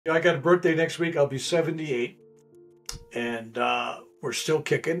I got a birthday next week. I'll be 78, and we're still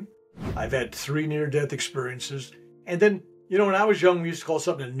kicking. I've had 3 near-death experiences. And then, when I was young, we used to call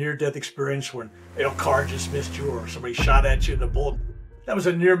something a near-death experience when, a car just missed you or somebody shot at you in the bullet. That was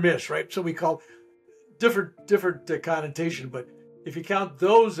a near miss, right? So we call different connotation. But if you count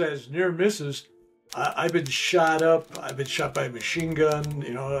those as near misses, I've been shot up. I've been shot by a machine gun.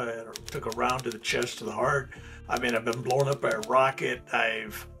 I took a round to the chest, to the heart. I mean, I've been blown up by a rocket.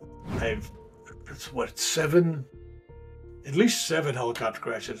 I've, it's what, at least 7 helicopter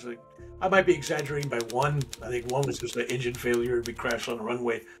crashes. I might be exaggerating by one. I think one was just an engine failure. We crashed on the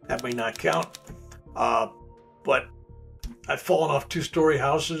runway. That may not count. But I've fallen off 2-story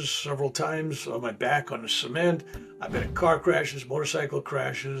houses several times on my back on the cement. I've been in car crashes, motorcycle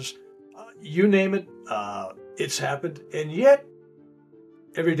crashes, you name it. It's happened. And yet,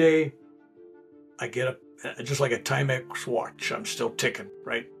 every day I get up, just like a Timex watch, I'm still ticking,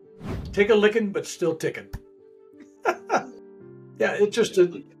 right? Take a licking, but still ticking. Yeah, it's just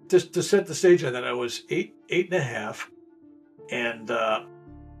to set the stage on that. I was eight and a half, and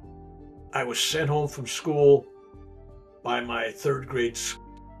I was sent home from school by my 3rd grade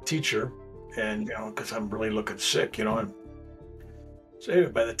teacher, and because I'm really looking sick, And so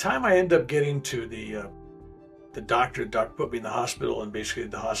anyway, by the time I end up getting to the doctor put me in the hospital, and basically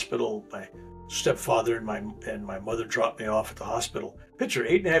the hospital, my stepfather and my mother dropped me off at the hospital. Picture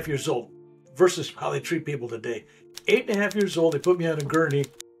 8.5 years old versus how they treat people today. 8.5 years old, they put me on a gurney.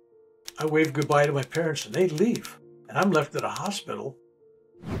 I wave goodbye to my parents and they leave. And I'm left at a hospital,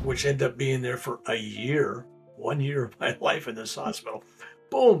 which ended up being there for a year, 1 year of my life in this hospital.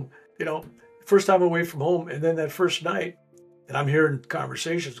 Boom, first time away from home. And then that first night, and I'm hearing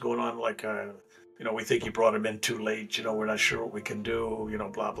conversations going on like, we think you brought him in too late. We're not sure what we can do,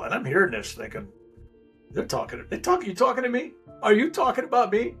 blah, blah. And I'm hearing this thinking, you talking to me? Are you talking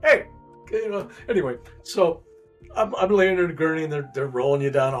about me? Hey, anyway, so I'm laying in a gurney and they're rolling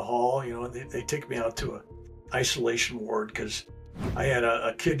you down a hall, and they take me out to a isolation ward because I had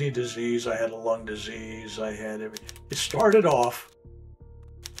a kidney disease. I had a lung disease. I had everything. It started off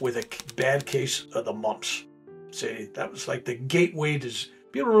with a bad case of the mumps. See, that was like the gateway to,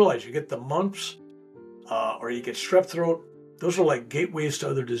 people don't realize you get the mumps or you get strep throat. Those are like gateways to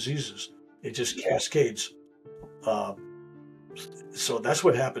other diseases. It just cascades. So that's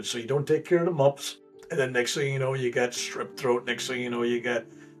what happens. So you don't take care of the mumps. And then next thing you know, you got strep throat. Next thing you know, you got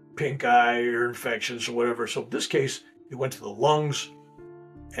pink eye, ear infections or whatever. So in this case, it went to the lungs,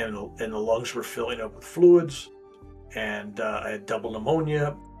 and the lungs were filling up with fluids. And I had double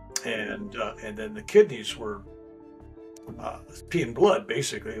pneumonia. And then the kidneys were peeing blood,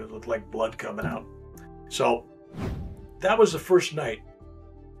 basically. It looked like blood coming out. So that was the first night.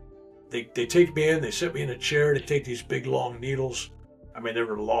 They take me in, they sit me in a chair, they take these big long needles. I mean, they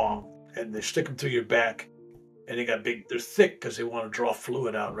were long, and they stick them through your back, and they're thick because they want to draw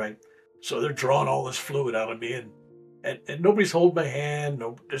fluid out, right? So they're drawing all this fluid out of me, and nobody's holding my hand.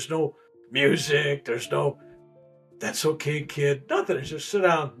 No, there's no music. There's no, that's okay, kid. Nothing. It's just sit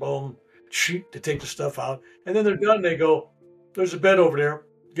down, boom, shoot, to take the stuff out. And then they're done. They go, there's a bed over there.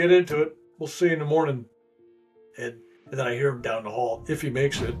 Get into it. We'll see you in the morning. And then I hear him down the hall, if he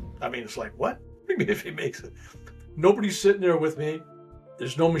makes it. I mean, it's like, what? What do you mean if he makes it? Nobody's sitting there with me.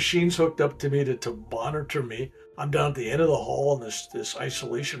 There's no machines hooked up to me to monitor me. I'm down at the end of the hall in this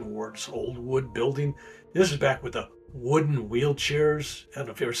isolation ward, this old wood building. This is back with the wooden wheelchairs. I don't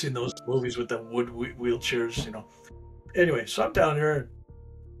know if you've ever seen those movies with the wood wheelchairs, Anyway, so I'm down there,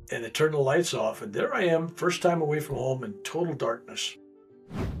 and they turn the lights off, and there I am, first time away from home in total darkness.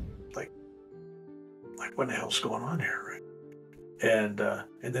 Like what the hell's going on here, right? And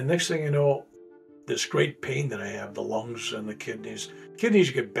then next thing you know, this great pain that I have, the lungs and the kidneys. Kidneys,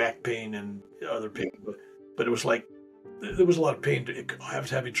 you get back pain and other pain, but it was like, there was a lot of pain. I was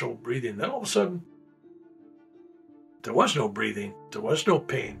having trouble breathing. Then all of a sudden, there was no breathing. There was no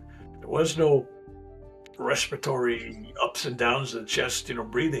pain. There was no respiratory ups and downs of the chest,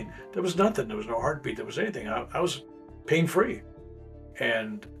 breathing. There was nothing. There was no heartbeat. There was anything. I was pain-free.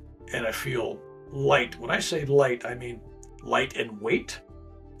 And I feel light. When I say light, I mean light in weight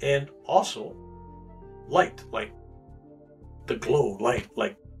and also light, like the glow, light,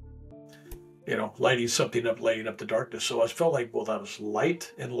 like, lighting something up, lighting up the darkness. So I felt like both I was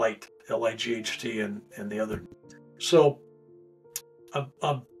light and light, L-I-G-H-T, and the other. So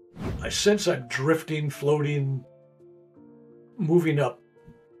I sense I'm drifting, floating, moving up.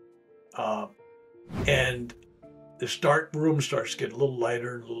 And this dark room starts getting a little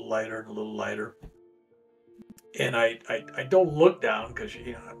lighter and a little lighter and a little lighter. And I don't look down because,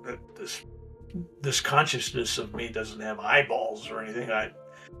 this consciousness of me doesn't have eyeballs or anything.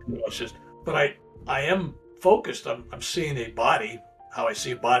 It's just, but I am focused. I'm seeing a body. How I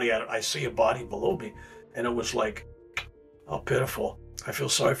see a body, I see a body below me, and it was like, oh, pitiful. I feel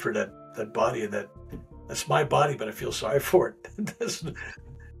sorry for that body, and that's my body, but I feel sorry for it.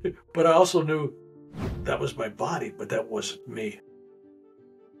 But I also knew that was my body, but that wasn't me.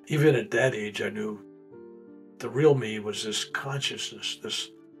 Even at that age, I knew the real me was this consciousness, this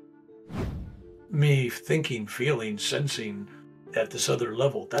me thinking, feeling, sensing at this other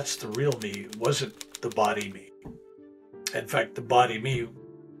level. That's the real me. It wasn't the body me. In fact, the body me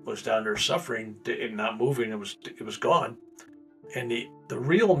was down there suffering and not moving. It was gone. And the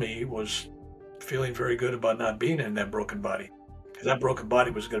real me was feeling very good about not being in that broken body. Because that broken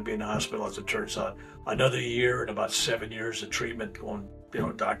body was going to be in the hospital, as it turns out. Another year and about 7 years of treatment, going,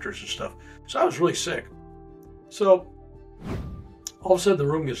 doctors and stuff. So I was really sick. So all of a sudden the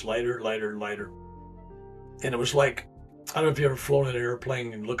room gets lighter, lighter, lighter. And it was like, I don't know if you've ever flown in an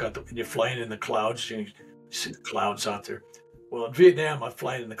airplane and look out and you're flying in the clouds, you see the clouds out there. Well, in Vietnam, I'm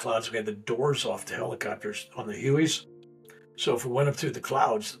flying in the clouds. We had the doors off the helicopters on the Hueys. So if we went up through the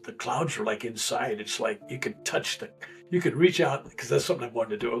clouds were like inside. It's like you could you could reach out, because that's something I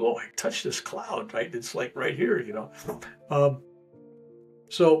wanted to do. Oh, I touch this cloud, right? It's like right here,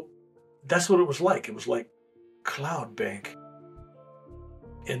 So that's what it was like. It was like cloud bank.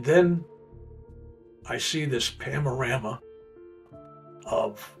 And then I see this panorama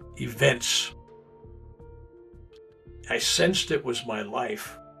of events. I sensed it was my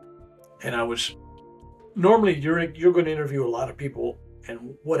life. And I was, normally you're going to interview a lot of people,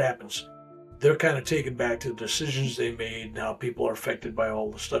 and what happens? They're kind of taken back to the decisions they made and how people are affected by all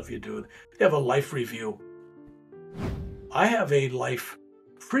the stuff you do. They have a life review. I have a life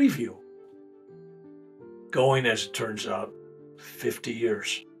preview going, as it turns out, 50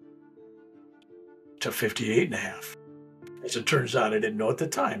 years to 58 and a half. As it turns out, I didn't know at the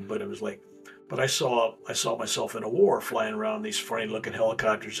time, but it was like, but I saw myself in a war flying around these funny looking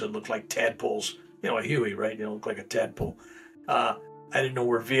helicopters that looked like tadpoles, a Huey, right? Looked like a tadpole. I didn't know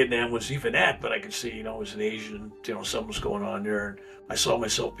where Vietnam was even at, but I could see, it was an Asian, something was going on there. And I saw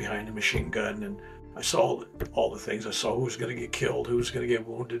myself behind a machine gun, and I saw all the things. I saw who was going to get killed, who was going to get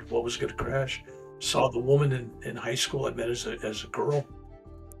wounded, what was going to crash. Saw the woman in high school I met as a girl.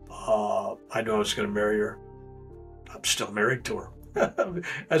 I knew I was going to marry her. I'm still married to her.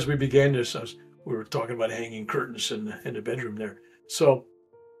 As we began this, we were talking about hanging curtains in the bedroom there. So,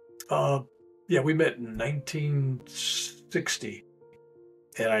 we met in 1960.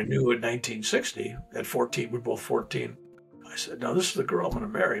 And I knew in 1960, at 14, we're both 14, I said, no, this is the girl I'm going to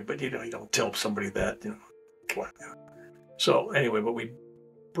marry. But, you don't tell somebody that, So anyway, but we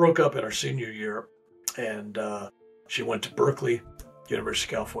broke up in our senior year, and she went to Berkeley, University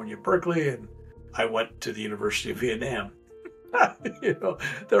of California, Berkeley, and I went to the University of Vietnam.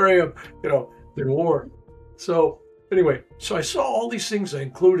 There I am, the war. So anyway, so I saw all these things. I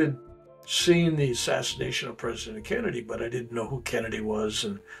included seeing the assassination of President Kennedy, but I didn't know who Kennedy was.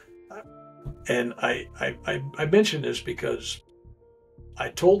 And I mention this because I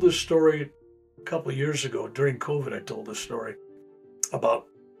told this story a couple of years ago during COVID. I told this story about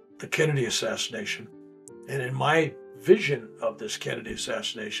the Kennedy assassination. And in my vision of this Kennedy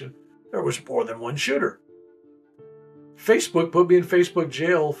assassination, there was more than one shooter. Facebook put me in Facebook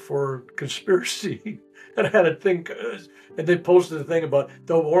jail for conspiracy. And I had a thing, and they posted a thing about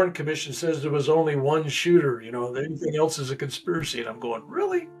the Warren Commission says there was only one shooter, anything else is a conspiracy. And I'm going,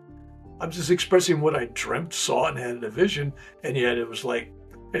 really? I'm just expressing what I dreamt, saw, and had in a vision. And yet it was like,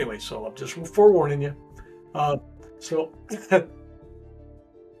 anyway, so I'm just forewarning you. So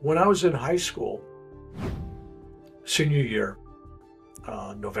when I was in high school, senior year,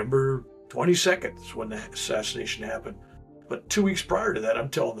 November 22nd is when the assassination happened. But 2 weeks prior to that, I'm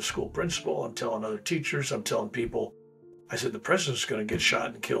telling the school principal, I'm telling other teachers, I'm telling people, I said, the president's going to get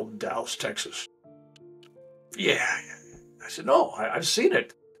shot and killed in Dallas, Texas. Yeah. I said, no, I've seen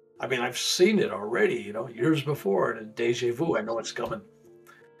it. I mean, I've seen it already, years before, and deja vu, I know it's coming.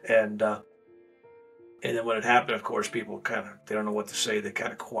 And then when it happened, of course, people they don't know what to say. They're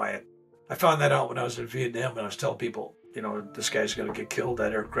kind of quiet. I found that out when I was in Vietnam, and I was telling people, this guy's going to get killed,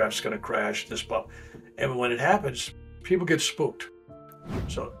 that aircraft's going to crash, this bump. And when it happens, people get spooked.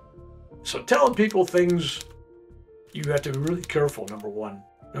 So telling people things, you have to be really careful, number one.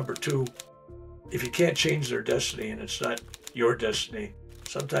 Number two, if you can't change their destiny and it's not your destiny,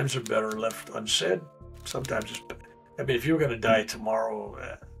 sometimes they're better left unsaid. Sometimes it's, if you were going to die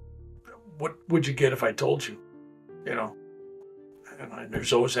tomorrow, what would you get if I told you? And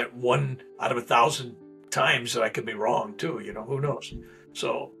there's always that 1 out of 1,000 times that I could be wrong too, who knows?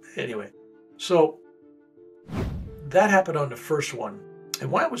 So anyway, so that happened on the first one.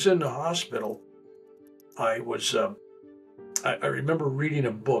 And while I was in the hospital, I was, I remember reading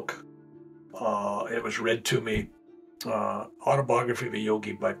a book. It was read to me, Autobiography of a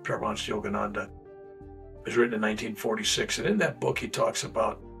Yogi by Paramahansa Yogananda. It was written in 1946. And in that book, he talks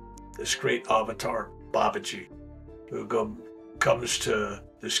about this great avatar, Babaji, who comes to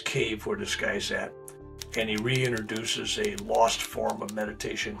this cave where this guy's at. And he reintroduces a lost form of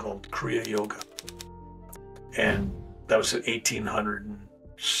meditation called Kriya Yoga. And that was in 1860s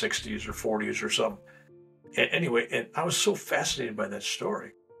or 40s or something. Anyway, and I was so fascinated by that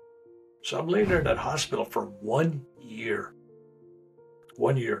story. So I'm laying there in that hospital for 1 year.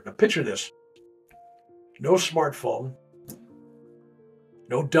 1 year. Now picture this. No smartphone.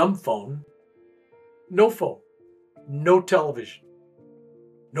 No dumb phone. No phone. No television.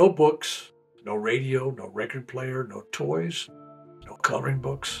 No books. No radio. No record player. No toys. No coloring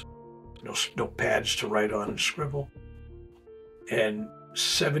books. No pads to write on and scribble. And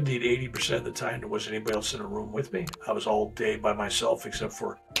 70 to 80% of the time, there wasn't anybody else in the room with me. I was all day by myself except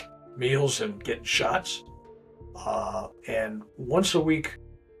for meals and getting shots. And once a week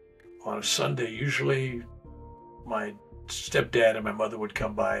on a Sunday, usually my stepdad and my mother would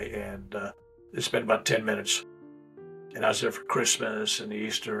come by and they'd spend about 10 minutes. And I was there for Christmas and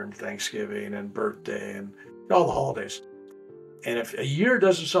Easter and Thanksgiving and birthday and all the holidays. And if a year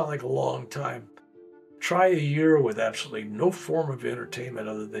doesn't sound like a long time, try a year with absolutely no form of entertainment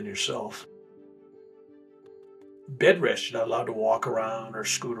other than yourself. Bed rest, you're not allowed to walk around or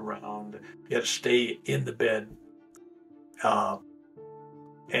scoot around. You had to stay in the bed. And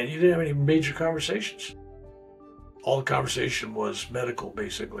you didn't have any major conversations. All the conversation was medical,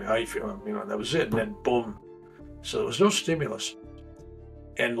 basically. How you feel, that was it. And then boom. So there was no stimulus.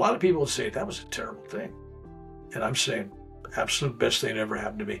 And a lot of people would say that was a terrible thing. And I'm saying, absolute best thing that ever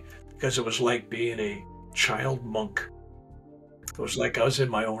happened to me. Because it was like being a child monk. It was like I was in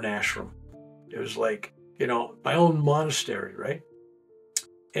my own ashram. It was like, my own monastery, right?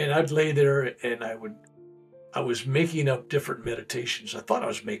 And I'd lay there and I was making up different meditations. I thought I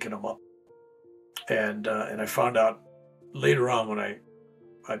was making them up. And I found out later on when I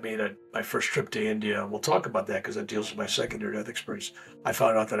made my first trip to India, and we'll talk about that because that deals with my second near-death experience. I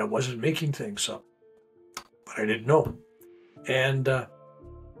found out that I wasn't making things up, but I didn't know. And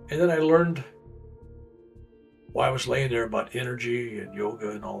then I learned while I was laying there about energy and yoga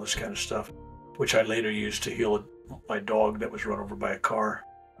and all this kind of stuff, which I later used to heal my dog that was run over by a car.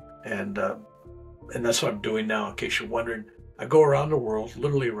 And that's what I'm doing now, in case you're wondering. I go around the world,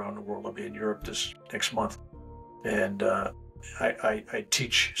 literally around the world. I'll be in Europe this next month. And I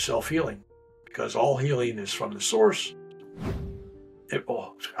teach self-healing because all healing is from the source.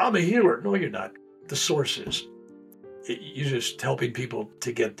 I'm a healer. No, you're not. The source is. You're just helping people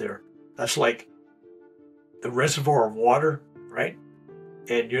to get there. That's like the reservoir of water, right?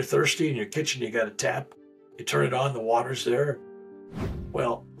 And you're thirsty in your kitchen, you got a tap. You turn it on, the water's there.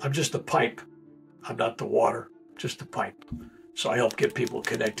 Well, I'm just the pipe. I'm not the water, just the pipe. So I help get people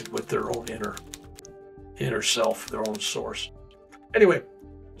connected with their own inner self, their own source. Anyway,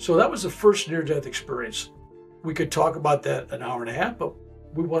 so that was the first near-death experience. We could talk about that an hour and a half, but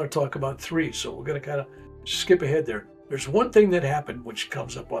we want to talk about 3. So we're going to kind of skip ahead there. There's one thing that happened which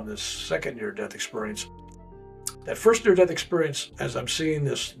comes up on this second near-death experience. That first near-death experience, as I'm seeing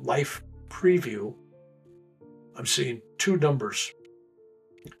this life preview, I'm seeing 2 numbers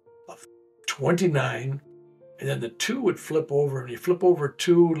of 29, and then the 2 would flip over, and you flip over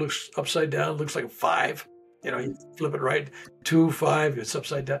 2, looks upside down, looks like a 5. You flip it right, 2, 5, it's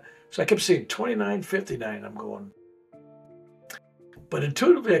upside down. So I kept seeing 29, 59. I'm going. But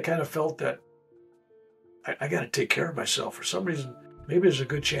intuitively, I kind of felt that I got to take care of myself. For some reason, maybe there's a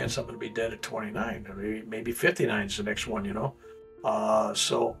good chance I'm going to be dead at 29. Or maybe 59 is the next one,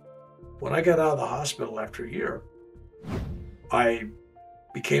 So when I got out of the hospital after a year, I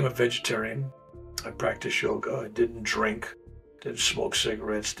became a vegetarian. I practiced yoga. I didn't drink, didn't smoke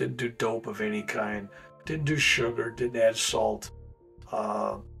cigarettes, didn't do dope of any kind, didn't do sugar, didn't add salt,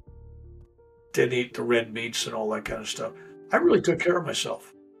 didn't eat the red meats and all that kind of stuff. I really took care of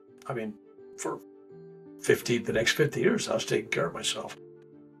myself. I mean, for the next 50 years, I was taking care of myself.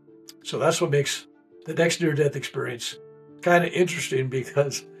 So that's what makes the next near-death experience kind of interesting,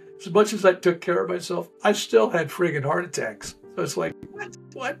 because as much as I took care of myself, I still had friggin' heart attacks. So it's like,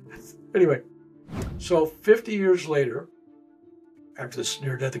 what? Anyway, so 50 years later, after this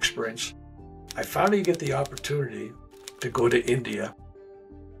near-death experience, I finally get the opportunity to go to India.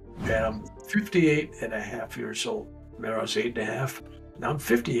 And I'm 58 and a half years old. Remember, I was 8 and a half. Now I'm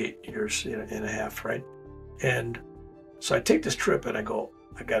 58 years and a half, right? And so I take this trip and I go,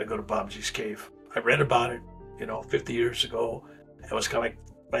 I got to go to Babaji's cave. I read about it, 50 years ago. That was kind of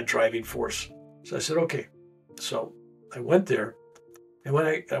my driving force. So I said, okay. So I went there. And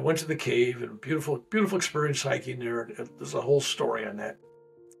when I went to the cave, and beautiful, beautiful experience hiking there. There's a whole story on that.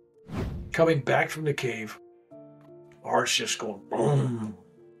 Coming back from the cave, my heart's just going boom,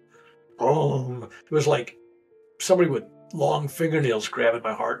 boom. It was like somebody with long fingernails grabbing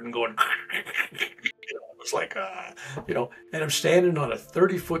my heart and going, it was like, and I'm standing on a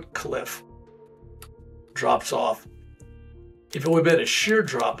 30-foot cliff, drops off. If it would have been a sheer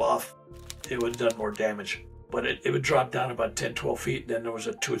drop off, it would have done more damage. But it would drop down about 10, 12 feet, and then there was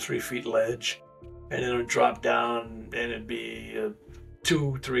a 2 or 3 feet ledge, and then it would drop down, and it'd be a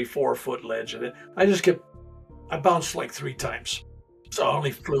 2, 3, 4 foot ledge. And then I bounced like 3 times. So I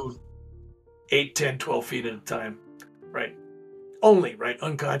only flew 8, 10, 12 feet at a time, right? Only, right?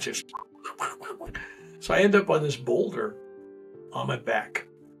 Unconscious. So I end up on this boulder on my back.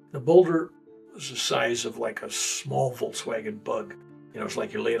 The boulder was the size of like a small Volkswagen Bug. It's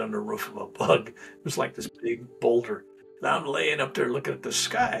like you're laying on the roof of a bug. It was like this big boulder. And I'm laying up there looking at the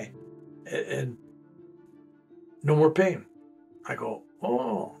sky and no more pain. I go,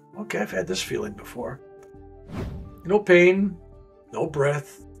 oh, okay, I've had this feeling before. No pain, no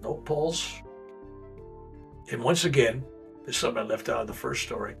breath, no pulse. And once again, this is something I left out of the first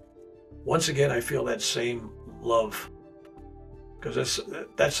story. Once again, I feel that same love, because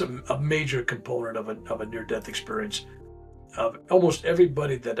that's a major component of a near-death experience. Of almost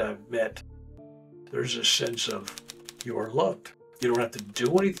everybody that I've met, there's a sense of you are loved. You don't have to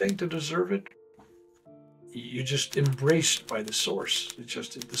do anything to deserve it. You're just embraced by the source.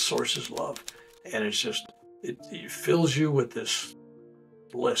 The source is love. And it fills you with this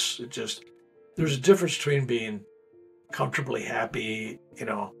bliss. There's a difference between being comfortably happy,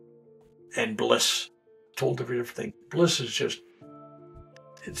 and bliss. Told different thing. Bliss is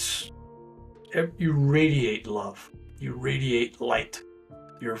you radiate love. You radiate light.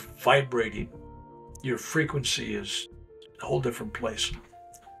 You're vibrating. Your frequency is a whole different place.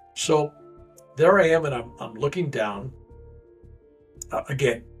 So there I am, and I'm looking down.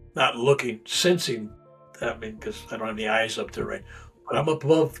 Again, not looking, sensing. Because I don't have any eyes up there, right? But I'm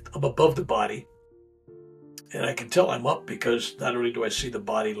above the body, and I can tell I'm up because not only do I see the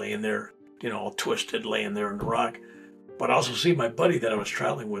body laying there, all twisted, laying there in the rock, but I also see my buddy that I was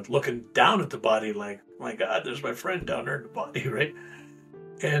traveling with looking down at the body like, my God, there's my friend down there in the body, right?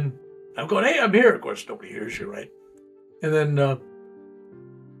 And I'm going, hey, I'm here. Of course, nobody hears you, right? And then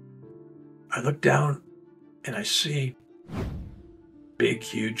I look down and I see big,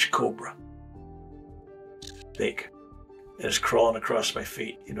 huge cobra. Snake. And it's crawling across my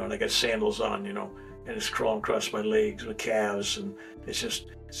feet, and I got sandals on, and it's crawling across my legs, my calves, and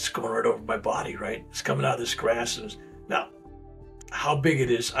it's going right over my body, right? It's coming out of this grass. Now, how big it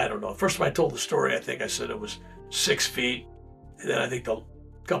is, I don't know. First time I told the story, I think I said it was 6 feet. And then I think a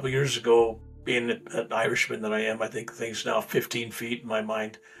couple of years ago, being an Irishman that I am, I think things now 15 feet in my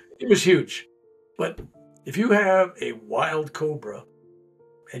mind. It was huge. But if you have a wild cobra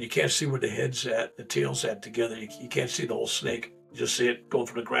and you can't see where the head's at, the tail's at together, you can't see the whole snake. You just see it going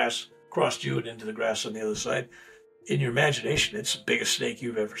from the grass across you and into the grass on the other side. In your imagination, it's the biggest snake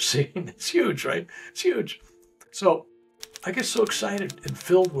you've ever seen. It's huge, right? It's huge. So I get so excited and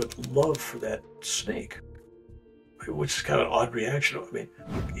filled with love for that snake, which is kind of an odd reaction.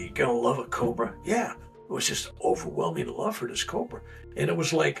 You're going to love a cobra? Yeah. It was just overwhelming love for this cobra. And it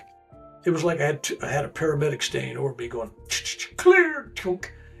was like I had a paramedic standing over me going, clear,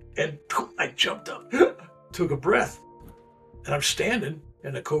 and I jumped up, took a breath, and I'm standing,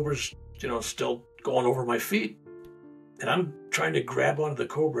 and the cobra's, still going over my feet. And I'm trying to grab onto the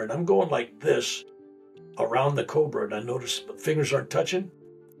cobra, and I'm going like this around the cobra, and I notice my fingers aren't touching.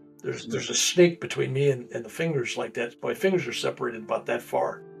 There's a snake between me and the fingers like that. My fingers are separated about that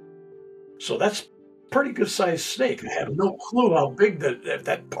far. So that's pretty good sized snake. I have no clue how big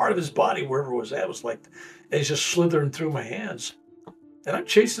that part of his body, wherever it was at, was like. And he's just slithering through my hands. And I'm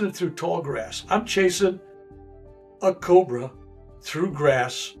chasing it through tall grass. I'm chasing a cobra through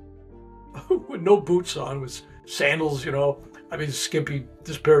grass with no boots on, with sandals, skimpy,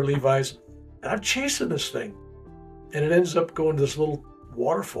 this pair of Levi's. And I'm chasing this thing. And it ends up going to this little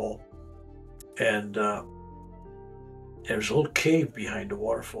waterfall. And there's a little cave behind the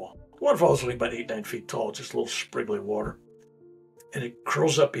waterfall. The waterfall is only about 8, 9 feet tall, just a little sprinkly water. And it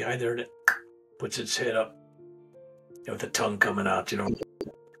curls up behind there and it puts its head up, with the tongue coming out,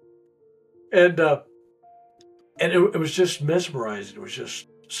 And it was just mesmerizing. It was just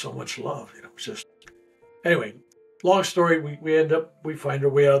so much love, It was just, anyway, long story, we find our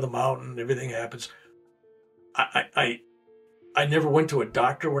way out of the mountain, everything happens. I never went to a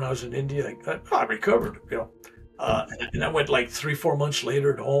doctor when I was in India. I recovered, And I went like 3, 4 months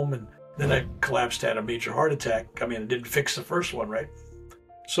later at home, and then I collapsed, had a major heart attack. I mean, I didn't fix the first one, right?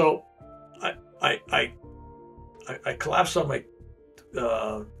 So I I I, I collapsed on my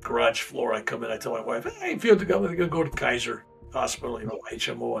garage floor. I come in, I tell my wife, hey, I feel to go. I'm gonna go to Kaiser Hospital,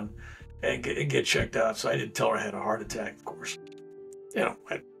 HMO, and get checked out. So I didn't tell her I had a heart attack, of course.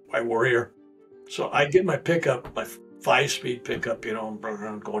 I worry her. So I get my pickup, my 5-speed pickup,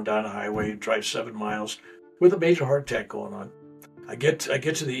 I'm going down the highway, drive 7 miles with a major heart attack going on. I get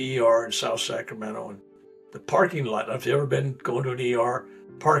to the ER in South Sacramento, and the parking lot. If you've ever been going to an ER,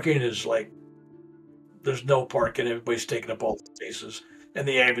 parking is like there's no parking. Everybody's taking up all the spaces, and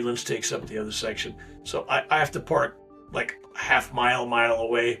the ambulance takes up the other section. So I have to park like a half mile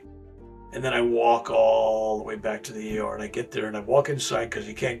away, and then I walk all the way back to the ER. And I get there, and I walk inside because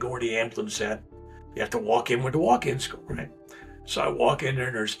you can't go where the ambulance at. You have to walk in where the walk-ins go, right? So I walk in there,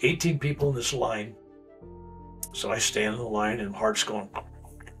 and there's 18 people in this line. So I stand in the line, and my heart's going,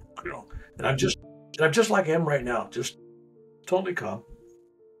 and I'm just like I am right now, just totally calm.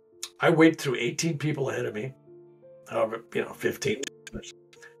 I wait through 18 people ahead of me, however, 15 minutes.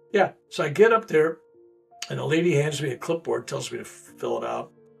 Yeah, so I get up there, and a lady hands me a clipboard, tells me to fill it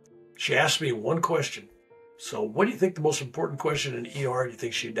out. She asked me one question. So what do you think the most important question in ER do you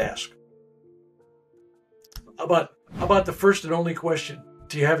think she'd ask? How about the first and only question?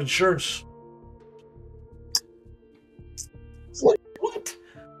 Do you have insurance? It's like, what?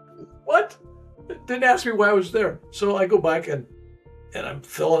 What? Didn't ask me why I was there. So I go back and I'm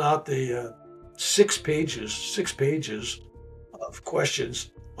filling out the 6 pages of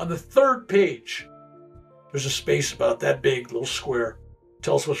questions. On the 3rd page, there's a space about that big, little square.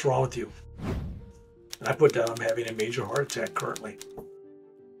 Tell us what's wrong with you. And I put down I'm having a major heart attack currently.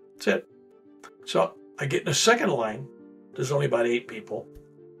 That's it. So I get in the second line. There's only about 8 people.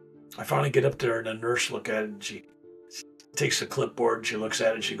 I finally get up there, and the nurse look at it, and she takes the clipboard, and she looks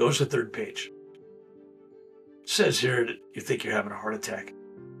at it, and she goes to the 3rd page. It says here that you think you're having a heart attack.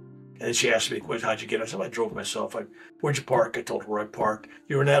 And then she asked me, how'd you get it? I said, I drove myself. Where'd you park? I told her where I parked.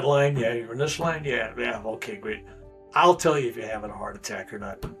 You were in that line? Yeah. You were in this line? Yeah. Okay, great. I'll tell you if you're having a heart attack or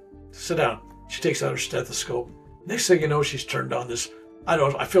not. Sit down. She takes out her stethoscope. Next thing you know, she's turned on this.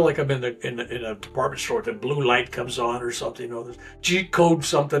 I feel like I'm in a department store. The blue light comes on or something. This G code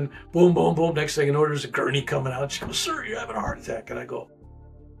something. Boom, boom, boom. Next thing you know, there's a gurney coming out. She goes, sir, you're having a heart attack. And I go,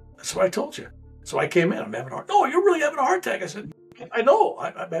 that's what I told you. So I came in. I'm having a heart. No, you're really having a heart attack. I said, I know.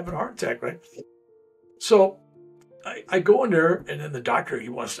 I'm having a heart attack, right? So I go in there, and then the doctor, he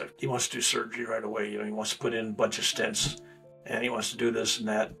wants to do surgery right away. He wants to put in a bunch of stents, and he wants to do this and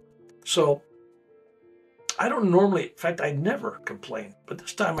that. So I don't normally, in fact, I never complain. But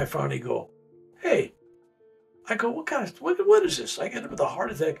this time I finally go, hey, I go, what is this? I get with a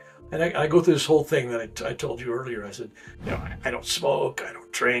heart attack. And I go through this whole thing that I told you earlier. I said, I don't smoke, I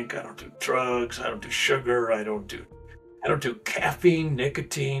don't drink, I don't do drugs, I don't do sugar, I don't do caffeine,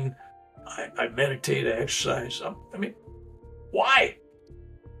 nicotine. I meditate, I exercise. Why?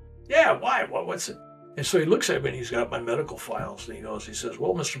 Yeah, why? What's it? And so he looks at me, and he's got my medical files, and he says,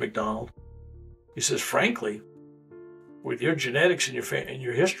 well, Mr. McDonald, he says, frankly, with your genetics and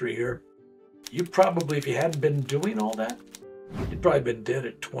your history here, you probably, if you hadn't been doing all that, you'd probably been dead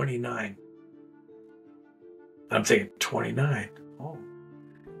at 29. I'm thinking, 29? Oh.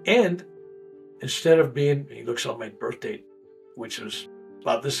 And instead of being, he looks on my birth date, which was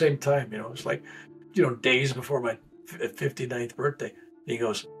about the same time, it's like, days before my 59th birthday. And he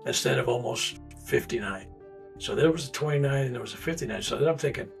goes, instead of almost 59. So there was a 29 and there was a 59. So then I'm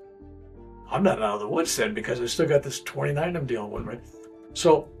thinking, I'm not out of the woods then, because I still got this 29 I'm dealing with, right?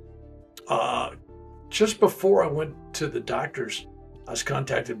 So just before I went to the doctors, I was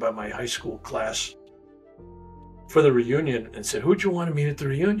contacted by my high school class for the reunion and said, who'd you want to meet at the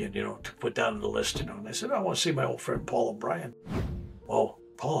reunion, to put down on the list, And I said, I want to see my old friend Paul O'Brien. Well,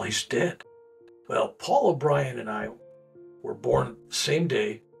 Paul, he's dead. Well, Paul O'Brien and I were born the same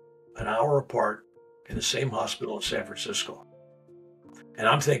day, an hour apart, in the same hospital in San Francisco. And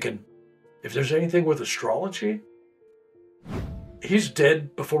I'm thinking, if there's anything with astrology, he's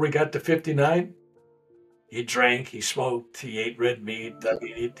dead before we got to 59. He drank, he smoked, he ate red meat,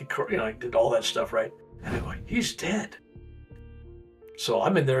 he did all that stuff, right? And I'm going, he's dead. So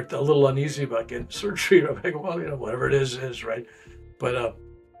I'm in there a little uneasy about getting surgery. I'm like, well, whatever it is, right? But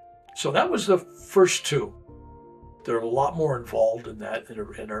so that was the first 2. They're a lot more involved in that and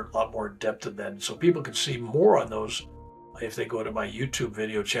are a lot more in depth in that. And so people can see more on those if they go to my YouTube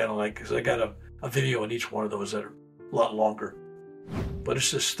video channel, because I got a video on each one of those that are a lot longer. But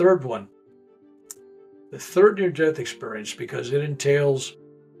it's this 3rd one, the 3rd near-death experience, because it entails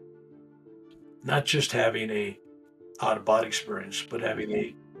not just having a out-of-body experience, but having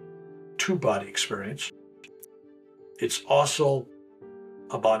a two-body experience. It's also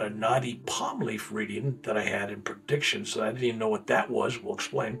about a naughty palm leaf reading that I had in predictions. So I didn't even know what that was. We'll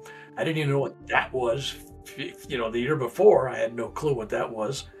explain. I didn't even know what that was. The year before, I had no clue what that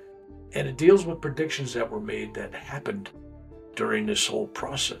was. And it deals with predictions that were made that happened during this whole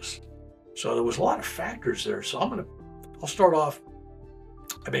process. So there was a lot of factors there. So I'll start off.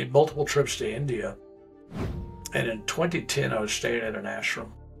 I made multiple trips to India. And in 2010, I was staying at an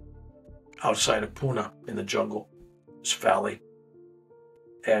ashram outside of Pune in the jungle, this valley.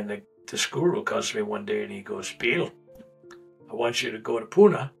 And this guru comes to me one day and he goes, Bill, I want you to go to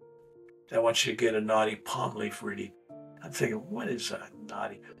Pune. I want you to get a naughty palm leaf reading. I'm thinking, what is that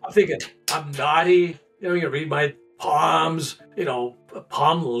naughty? I'm thinking, I'm naughty. You're going to read my palms, a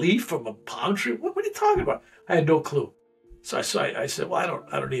palm leaf from a palm tree. What are you talking about? I had no clue. So I said, well,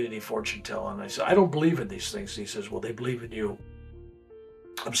 I don't need any fortune telling. I said, I don't believe in these things. He says, well, they believe in you.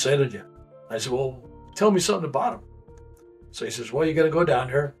 I'm sending you. I said, well, tell me something about them. So he says, well, you got to go down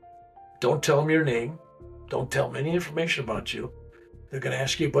there. Don't tell them your name. Don't tell them any information about you. They're going to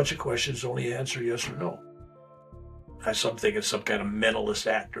ask you a bunch of questions. Only answer yes or no. I'm thinking some kind of mentalist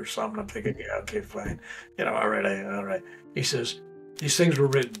act or something. I'm thinking, yeah, okay, fine. All right. He says, these things were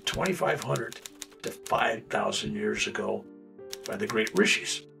written 2,500 to 5,000 years ago by the great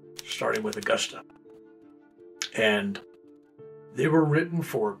rishis, starting with Augusta. And they were written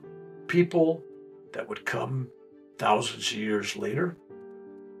for people that would come thousands of years later,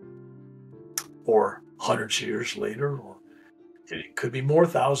 or hundreds of years later, or it could be more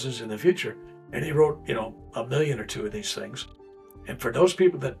thousands in the future. And he wrote, a million or two of these things. And for those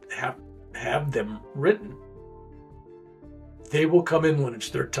people that have them written, they will come in when it's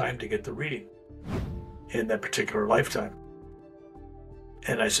their time to get the reading in that particular lifetime.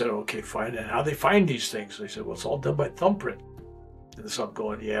 And I said, okay, fine. And how they find these things? They said, well, it's all done by thumbprint. And so I'm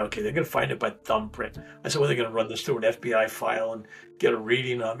going, yeah, okay, they're going to find it by thumbprint. I said, well, they're going to run this through an FBI file and get a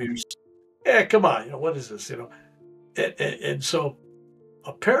reading on me. Yeah, come on, what is this, And so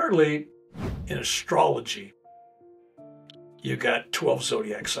apparently in astrology, you got 12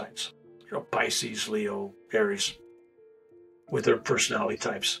 zodiac signs, Pisces, Leo, Aries, with their personality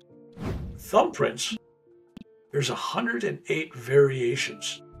types. Thumbprints, there's 108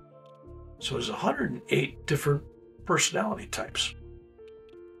 variations. So there's 108 different personality types.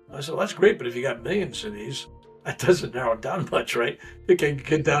 I said, well, that's great, but if you got millions of these, that doesn't narrow it down much, right? It can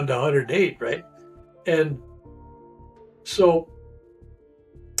get down to 108, right? And so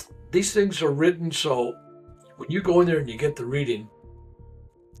these things are written so when you go in there and you get the reading,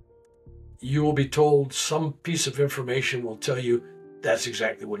 you will be told some piece of information will tell you that's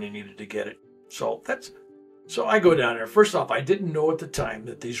exactly when you needed to get it. So I go down there. First off, I didn't know at the time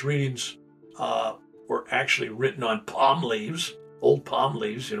that these readings were actually written on palm leaves, old palm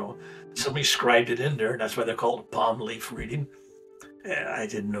leaves, Somebody scribed it in there, and that's why they're called a palm leaf reading. And I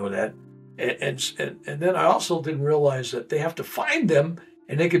didn't know that. And then I also didn't realize that they have to find them,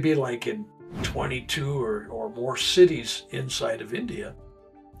 and they could be like in 22 or more cities inside of India.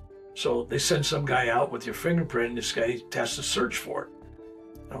 So they send some guy out with your fingerprint, and this guy has to search for it.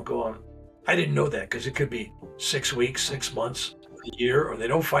 I'm going, I didn't know that, because it could be 6 weeks, 6 months, a year, or they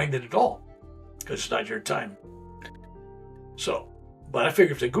don't find it at all because it's not your time. So, but I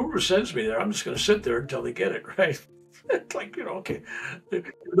figure if the guru sends me there, I'm just going to sit there until they get it, right? Like, okay. It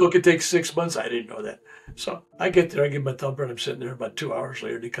could take 6 months. I didn't know that. So I get there, I give my thumbprint. I'm sitting there. About 2 hours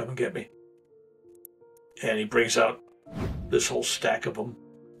later, they come and get me. And he brings out this whole stack of them,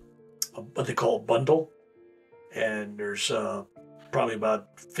 what they call a bundle. And there's probably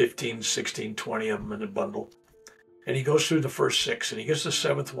about 15, 16, 20 of them in a bundle. And he goes through the first 6, and he gets the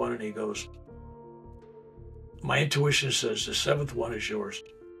 7th one, and he goes, my intuition says the 7th one is yours.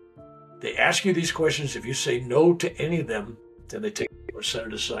 They ask you these questions. If you say no to any of them, then they take it or set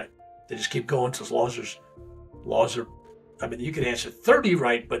it aside. They just keep going until laws are, you can answer 30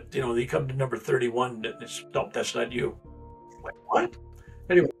 right, but, they come to number 31, nope, that's not you. Like, what?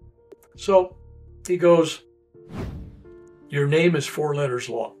 Anyway, so he goes, your name is 4 letters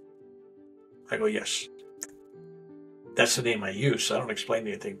long. I go, yes. That's the name I use, so I don't explain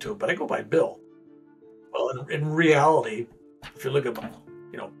anything to him, but I go by Bill. Well, in reality, if you look at my,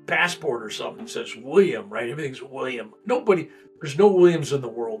 passport or something, it says William, right? Everything's William. There's no Williams in the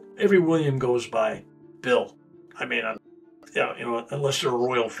world. Every William goes by Bill. Unless they're a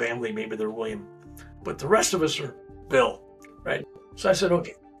royal family, maybe they're William. But the rest of us are Bill, right? So I said,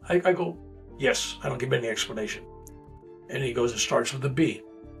 okay. I go, yes. I don't give any explanation. And he goes, it starts with a B.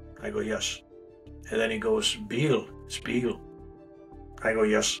 I go, yes. And then he goes, Bill. It's Bill. I go,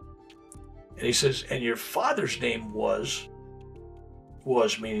 yes. And he says, and your father's name was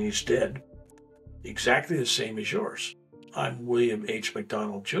meaning he's dead, exactly the same as yours. I'm William H.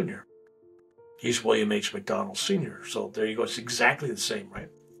 McDonald Jr. He's William H. McDonald Sr. So there you go. It's exactly the same, right?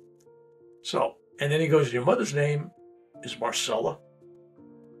 So, and then he goes, your mother's name is Marcella,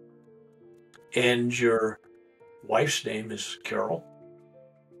 and your wife's name is Carol.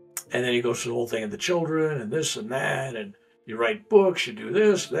 And then he goes through the whole thing of the children and this and that, and you write books, you do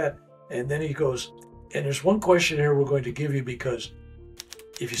this, that. And then he goes, and there's one question here we're going to give you, because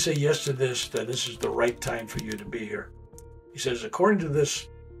if you say yes to this, then this is the right time for you to be here. He says, according to this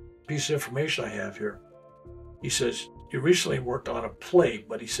piece of information I have here, he says, you recently worked on a play,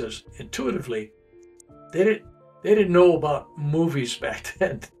 but he says, intuitively, they didn't know about movies back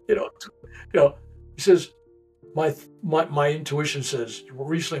then. He says, my intuition says you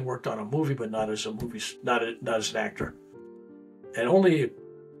recently worked on a movie, but not as an actor. And I'm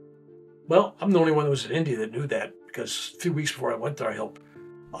the only one that was in India that knew that, because a few weeks before I went there,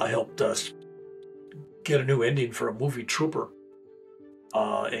 I helped us get a new ending for a movie, Trooper,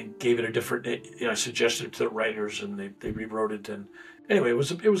 and gave it a different. I suggested it to the writers, and they rewrote it. And anyway, it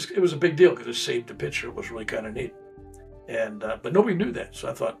was a big deal because it saved the picture. It was really kind of neat. And but nobody knew that, so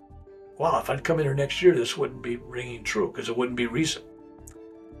I thought, wow, if I'd come in here next year, this wouldn't be ringing true, because it wouldn't be recent.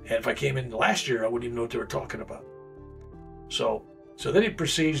 And if I came in last year, I wouldn't even know what they were talking about. So then he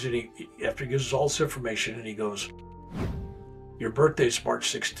proceeds, and after he gives us all this information, and he goes, your birthday is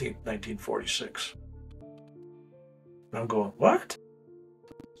March 16th, 1946. And I'm going, what?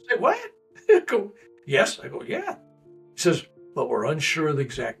 Say, what? I go, yes. I go, yeah. He says, but we're unsure of the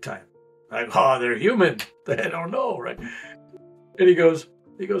exact time. I go, oh, they're human. They don't know, right? And he goes,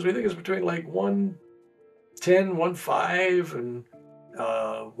 we think it's between like 1:10, 1:05, and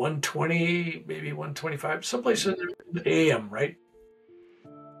 1:20, maybe 1:25, someplace in the AM, right?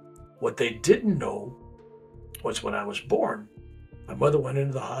 What they didn't know was when I was born, my mother went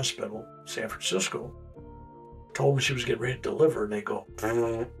into the hospital, San Francisco, told me she was getting ready to deliver, and they go,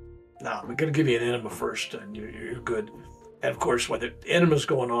 no, we're going to give you an enema first, and you're good. And of course, when the enema's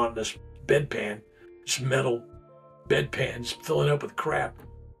going on, this bedpan, this metal bedpan's filling up with crap,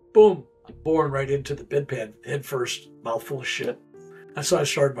 boom, I'm born right into the bedpan, head first, mouth full of shit. That's how I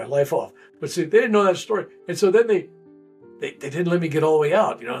started my life off. But see, they didn't know that story. And so then they didn't let me get all the way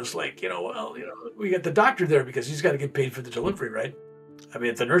out. It's like, we got the doctor there because he's got to get paid for the delivery, right? I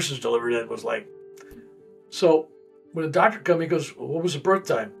mean, if the nurses delivered it, was like, so when the doctor comes, he goes, well, what was the birth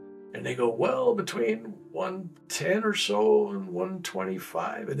time? And they go, well, between 1:10 or so and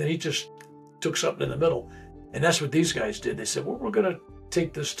 1:25. And then he just took something in the middle. And that's what these guys did. They said, well, we're going to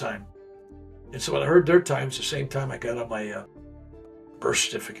take this time. And so when I heard their times, the same time I got on my birth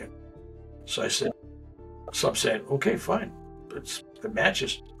certificate. So I'm saying, okay, fine. It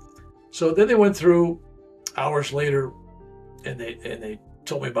matches. So then they went through hours later, and they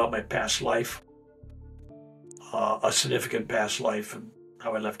told me about my past life, a significant past life, and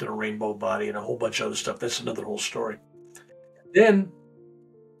how I left in a rainbow body and a whole bunch of other stuff. That's another whole story. Then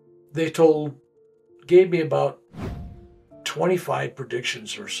they gave me about 25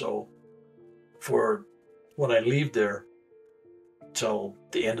 predictions or so for when I leave there till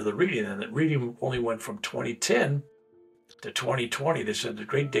the end of the reading. And the reading only went from 2010 to 2020. They said the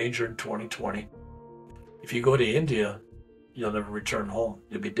great danger in 2020. If you go to India, you'll never return home.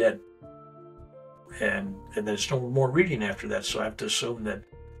 You'll be dead. And there's no more reading after that. So I have to assume that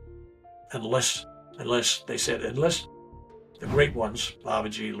unless the great ones,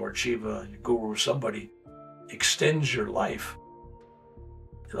 Babaji, Lord Shiva, your guru, somebody, extends your life,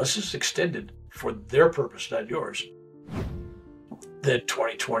 unless it's extended for their purpose, not yours, then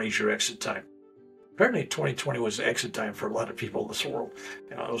 2020 is your exit time. Apparently 2020 was the exit time for a lot of people in this world.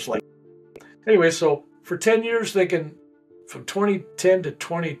 It was like, anyway, so for 10 years thinking, from 2010 to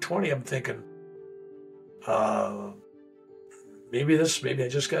 2020, I'm thinking, maybe I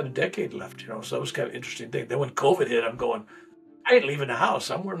just got a decade left, so that was kind of an interesting thing. Then when COVID hit, I'm going, I ain't leaving the house.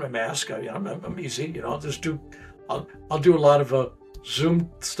 I'm wearing my mask. I'm easy, I'll do a lot of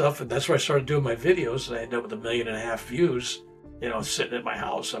Zoom stuff, and that's where I started doing my videos, and I ended up with 1.5 million views, sitting at my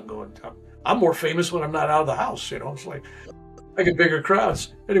house. I'm more famous when I'm not out of the house, it's like I get bigger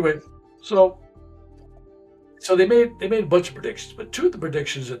crowds. Anyway, so they made a bunch of predictions, but two of the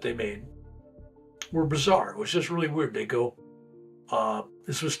predictions that they made were bizarre. It was just really weird. They go,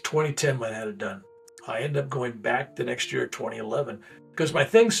 this was 2010 when I had it done. I ended up going back the next year, 2011, because my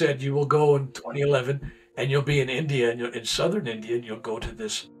thing said you will go in 2011 and you'll be in India, and in southern India, and you'll go to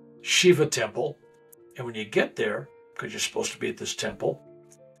this Shiva temple. And when you get there, because you're supposed to be at this temple,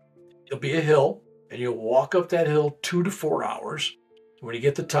 there'll be a hill, and you'll walk up that hill 2 to 4 hours. When you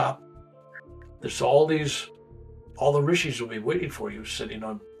get to the top, there's all the rishis will be waiting for you, sitting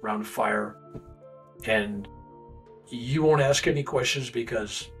around a fire, and you won't ask any questions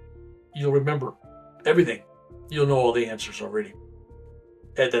because you'll remember everything. You'll know all the answers already.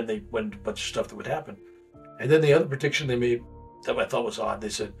 And then they went into a bunch of stuff that would happen. And then the other prediction they made that I thought was odd, they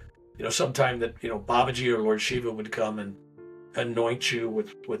said, sometime that, Babaji or Lord Shiva would come and anoint you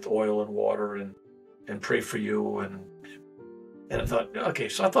with oil and water and pray for you. And I thought, okay,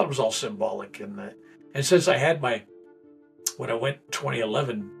 so I thought it was all symbolic. And since I had when I went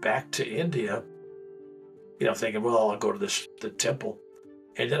 2011 back to India, thinking, well, I'll go to the temple.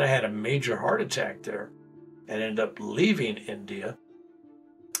 And then I had a major heart attack there and ended up leaving India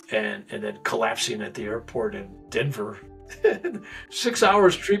and then collapsing at the airport in Denver. 6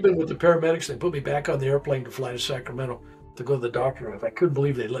 hours treatment with the paramedics. They put me back on the airplane to fly to Sacramento to go to the doctor. I couldn't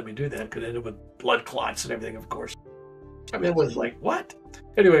believe they'd let me do that. Could end up with blood clots and everything, of course. I mean, it was like, what?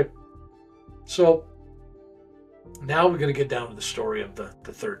 Anyway, so now we're going to get down to the story of the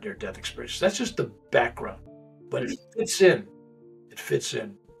third near-death experience. That's just the background, but it fits in. It fits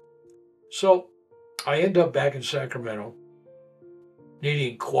in. So I end up back in Sacramento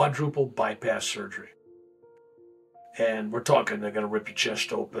needing quadruple bypass surgery. And we're talking, they're going to rip your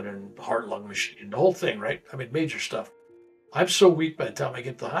chest open and heart-lung machine, the whole thing, right? I mean, major stuff. I'm so weak by the time I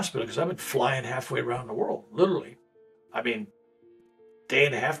get to the hospital because I've been flying halfway around the world, literally. I mean, day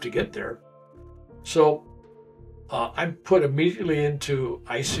and a half to get there. So I'm put immediately into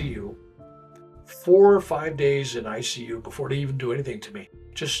ICU, 4 or 5 days in ICU before they even do anything to me.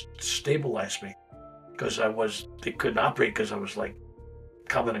 Just stabilize me because they couldn't operate because I was like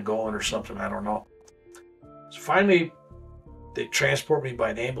coming and going or something. I don't know. So finally, they transport me by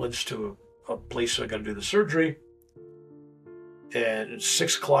an ambulance to a place I got to do the surgery. And it's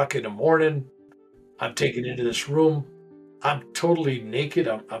 6 o'clock in the morning. I'm taken into this room. I'm totally naked.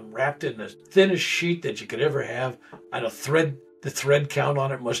 I'm wrapped in the thinnest sheet that you could ever have. And the thread count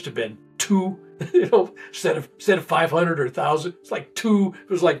on it must have been 2, instead of 500 or 1,000. It's like 2. It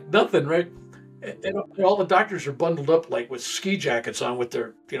was like nothing, right? And all the doctors are bundled up like with ski jackets on with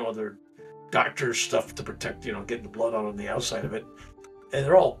their doctor stuff to protect, getting the blood out on the outside of it. And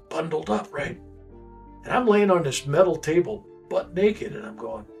they're all bundled up, right? And I'm laying on this metal table, butt naked, and I'm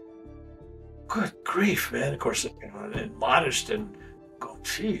going, good grief, man. Of course, and modest and going,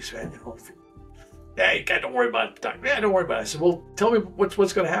 geez, man, yeah, don't worry about it, doctor. Yeah, don't worry about it. I said, well, tell me what's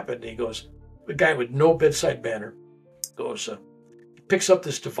going to happen. And he goes, the guy with no bedside manner goes, picks up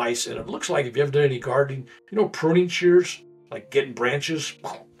this device, and it looks like, if you ever done any gardening, pruning shears, like getting branches.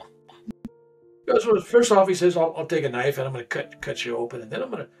 So first off, he says, I'll take a knife and I'm going to cut you open, and then I'm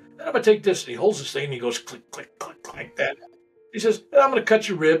going to take this. And he holds this thing and he goes click, click, click, click, like that. He says, and I'm going to cut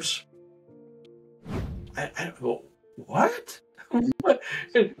your ribs. I go, what?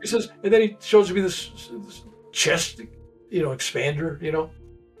 And he says, and then he shows me this chest, expander,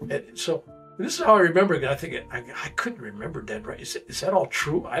 And so this is how I remember it. I think I couldn't remember that, right? Is that all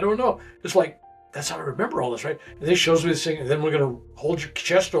true? I don't know. It's like, that's how I remember all this, right? And then he shows me this thing, and then we're going to hold your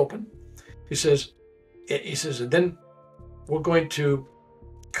chest open. He says, and then we're going to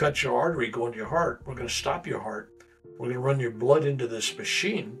cut your artery going to your heart. We're going to stop your heart. We're going to run your blood into this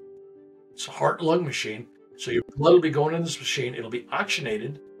machine. It's a heart-lung machine. So your blood will be going in this machine. It'll be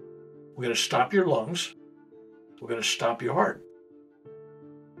oxygenated. We're going to stop your lungs. We're going to stop your heart.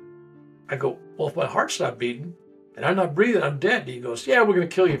 I go, well, if my heart stopped beating and I'm not breathing, I'm dead. And he goes, yeah, we're going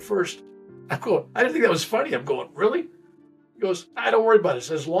to kill you first. I go, I didn't think that was funny. I'm going, really? He goes, don't worry about it. It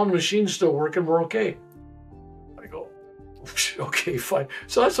says, as long as the machine's still working, we're okay. I go, okay, fine.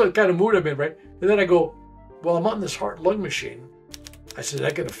 So that's what kind of mood I'm in, right? And then I go, well, I'm on this heart-lung machine. I said,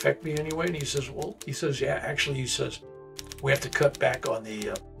 that could affect me anyway? And he says, yeah, actually, he says, we have to cut back on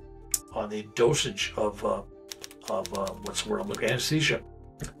the dosage of what's the word I'm looking at? Anesthesia.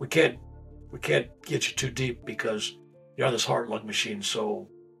 We can't get you too deep because you're on this heart-lung machine, so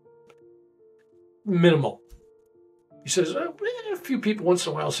minimal. He says, a few people once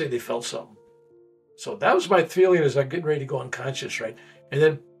in a while say they felt something. So that was my feeling as I'm getting ready to go unconscious, right? And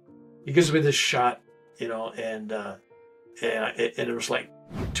then he gives me this shot, and it was like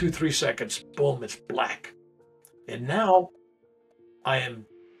 2-3 seconds, boom, it's black. And now I am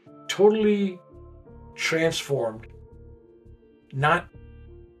totally transformed, not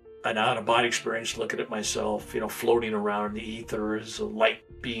an out-of-body experience looking at myself, floating around in the ether as a light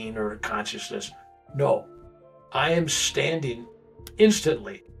being or a consciousness. No, I am standing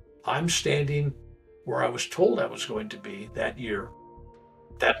instantly. I'm standing where I was told I was going to be that year,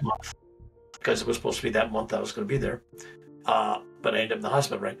 that month, because it was supposed to be that month I was going to be there. But I ended up in the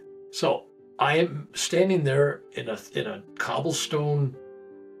hospital, right? So I am standing there in a cobblestone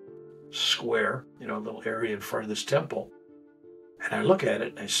square, little area in front of this temple. And I look at it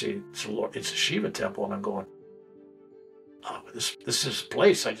and I see it's a Shiva temple, and I'm going, oh, this is a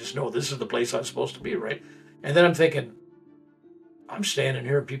place. I just know this is the place I'm supposed to be, right? And then I'm thinking, I'm standing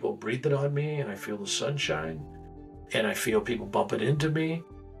here and people breathing on me, and I feel the sunshine, and I feel people bumping into me.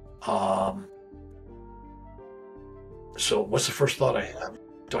 So what's the first thought I have?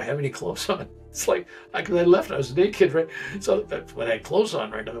 Do I have any clothes on? It's like, I left, I was naked, right? So when I had clothes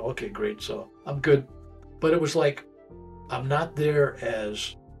on, right, I go, okay, great, so I'm good. But it was like, I'm not there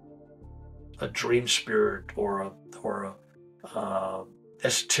as a dream spirit or a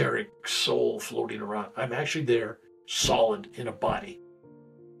esoteric soul floating around. I'm actually there, solid in a body.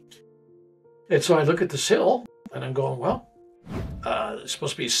 And so I look at this hill, and I'm going, well, it's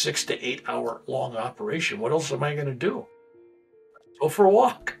supposed to be a 6 to 8 hour long operation. What else am I going to do? Go for a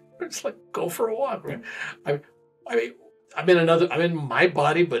walk. It's like, go for a walk, right? I mean, I'm in my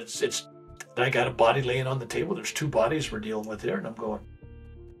body, but I got a body laying on the table. There's 2 bodies we're dealing with here, and I'm going,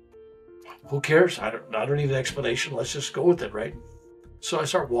 who cares? I don't need an explanation. Let's just go with it, right? So I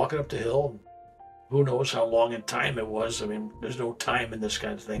start walking up the hill, and who knows how long in time it was. I mean, there's no time in this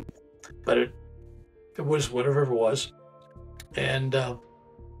kind of thing, but it was whatever it was. And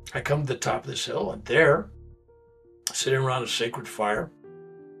I come to the top of this hill, and there, sitting around a sacred fire,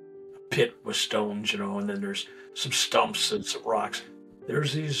 a pit with stones, and then there's some stumps and some rocks.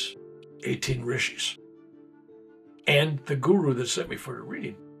 There's these 18 rishis. And the guru that sent me for the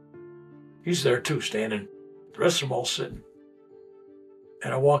reading, he's there too, standing. The rest of them all sitting.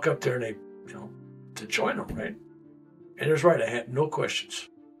 And I walk up there, and they, to join them, right? And it was right, I had no questions.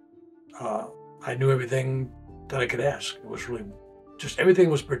 I knew everything that I could ask. It was really just everything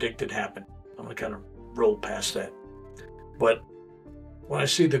was predicted to happen. I'm going to kind of roll past that. But when I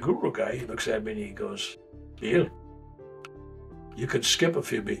see the guru guy, he looks at me and he goes, "Bill, you could skip a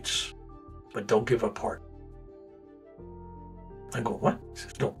few beats, but don't give up heart." I go, what? He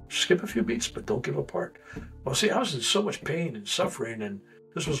says, no, skip a few beats, but don't give up heart. Well, see, I was in so much pain and suffering, and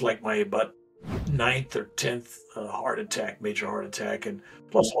this was like my about 9th or 10th major heart attack, and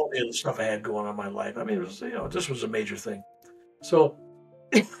plus all the other stuff I had going on in my life. I mean, it was, this was a major thing. So,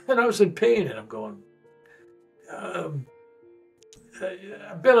 and I was in pain, and I'm going, I've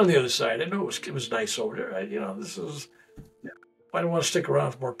been on the other side. I know it was nice over there. I don't want to stick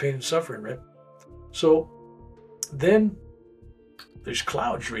around for more pain and suffering, right? So then there's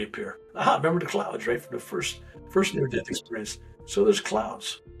clouds reappear. Remember the clouds, right? From the first near-death experience. So there's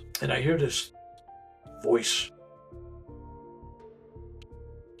clouds. And I hear this voice,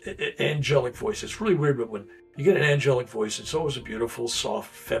 angelic voice. It's really weird, but when you get an angelic voice, it's always a beautiful,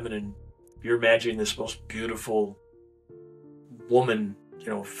 soft, feminine. You're imagining this most beautiful woman,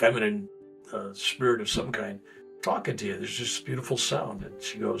 feminine spirit of some kind talking to you. There's just beautiful sound. And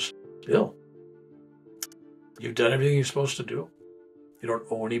she goes, "Bill, you've done everything you're supposed to do. You don't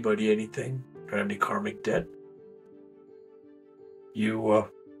owe anybody anything. You don't have any karmic debt. You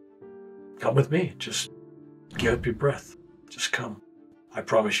come with me. Just give up your breath. Just come. I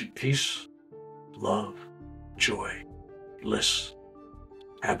promise you peace, love, joy, bliss,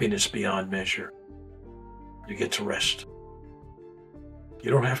 happiness beyond measure. You get to rest.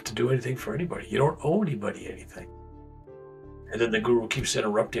 You don't have to do anything for anybody. You don't owe anybody anything." And then the guru keeps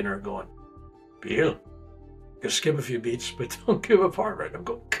interrupting her, going, "Bill, you skip a few beats, but don't give up heart." Right? I'm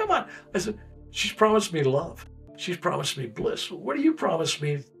going, come on. I said, she's promised me love. She's promised me bliss. What do you promise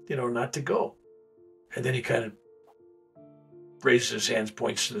me, not to go? And then he kind of raises his hands,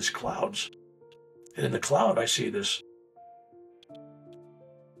 points to this clouds. And in the cloud, I see this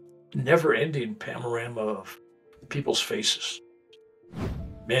never-ending panorama of people's faces.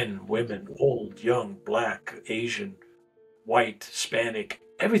 Men, women, old, young, black, Asian, white, Hispanic,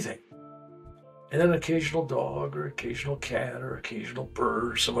 everything. And then an occasional dog or occasional cat or occasional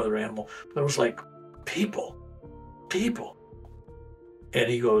bird or some other animal. But it was like, people. And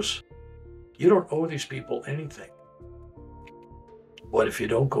he goes, "You don't owe these people anything. But if you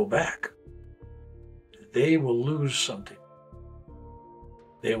don't go back, they will lose something.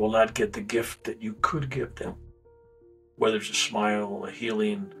 They will not get the gift that you could give them. Whether it's a smile, a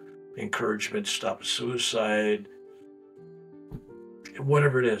healing, encouragement, stop suicide,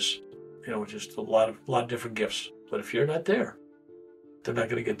 whatever it is. Just a lot of different gifts. But if you're not there, they're not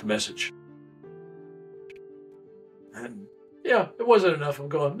going to get the message." And it wasn't enough. I'm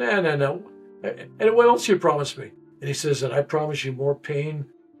going, no. And what else you promised me? And he says that I promise you more pain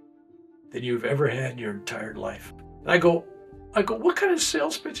than you've ever had in your entire life. And I go, what kind of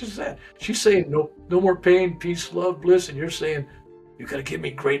sales pitch is that? She's saying no more pain, peace, love, bliss, and you're saying you got to give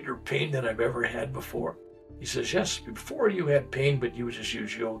me greater pain than I've ever had before. He says, yes, before you had pain, but you would just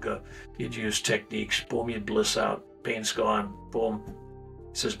use yoga. You'd use techniques. Boom, you'd bliss out. Pain's gone. Boom.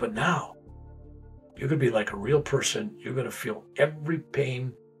 He says, but now you're going to be like a real person. You're going to feel every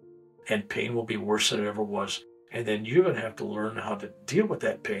pain, and pain will be worse than it ever was. And then you're going to have to learn how to deal with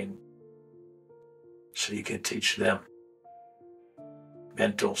that pain so you can teach them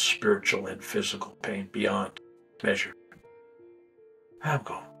mental, spiritual, and physical pain beyond measure. I'm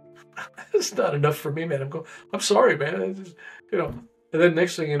going, it's not enough for me, man. I'm sorry, man. Just, and then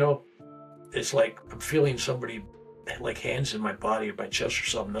next thing you know, it's like I'm feeling somebody like hands in my body or my chest or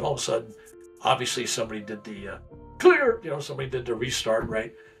something. Then all of a sudden, obviously somebody did the clear, somebody did the restart,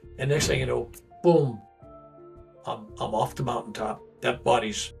 right? And next thing you know, boom, I'm off the mountaintop. That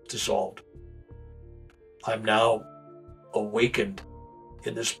body's dissolved. I'm now awakened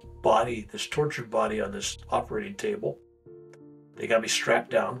in this body, this tortured body on this operating table. They got me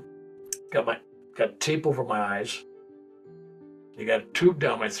strapped down, got tape over my eyes. They got a tube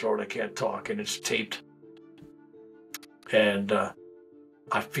down my throat. I can't talk, and it's taped. And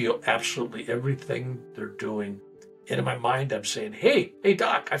I feel absolutely everything they're doing. And in my mind, I'm saying, hey,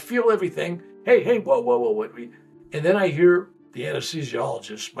 doc, I feel everything. Hey, whoa. And then I hear the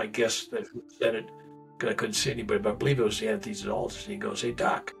anesthesiologist, my guest that said it, because I couldn't see anybody, but I believe it was the anesthesiologist. And he goes, hey,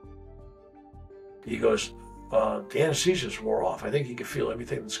 doc. He goes, the anesthesia's wore off. I think he can feel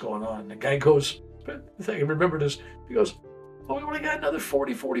everything that's going on. And the guy goes, I can remember this. He goes, oh, we only got another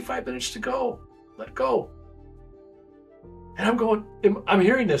 40, 45 minutes to go. Let go. And I'm going, I'm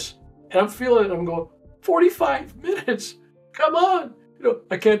hearing this, and I'm feeling it. I'm going, 45 minutes. Come on.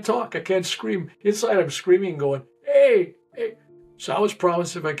 I can't talk. I can't scream. Inside, I'm screaming, going, hey. So I was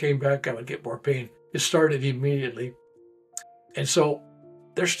promised if I came back, I would get more pain. It started immediately. And so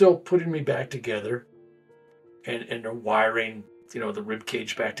they're still putting me back together, and they're wiring, the rib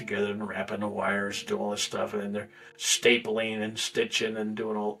cage back together and wrapping the wires, doing all this stuff. And then they're stapling and stitching and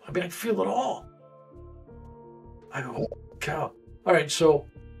doing all, I feel it all. I go, holy cow. All right, so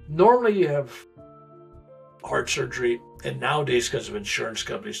normally you have heart surgery, and nowadays, because of insurance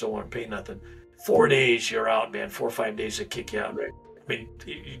companies don't want to pay nothing, 4 days you're out, man. 4 or 5 days they kick you out, right?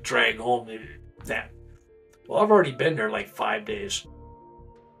 You drag home that. Well, I've already been there like 5 days.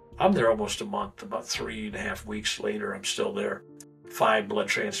 I'm there almost a month. About 3.5 weeks later, I'm still there. 5 blood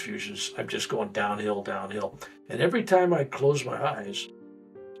transfusions. I'm just going downhill. And every time I close my eyes,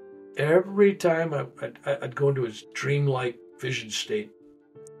 every time I'd go into a dreamlike vision state.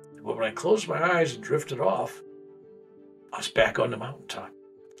 But when I closed my eyes and drifted off, I was back on the mountaintop.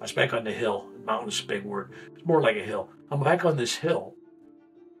 I was back on the hill. Mountain's a big word. It's more like a hill. I'm back on this hill,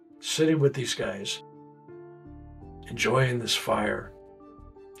 sitting with these guys, enjoying this fire,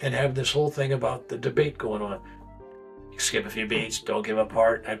 and having this whole thing about the debate going on. You skip a few beats, don't give up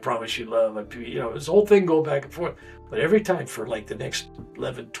heart, I promise you love. This whole thing going back and forth. But every time for like the next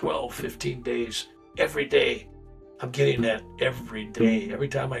 11, 12, 15 days, every day, I'm getting that every day, every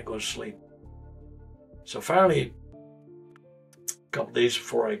time I go to sleep. So finally, a couple days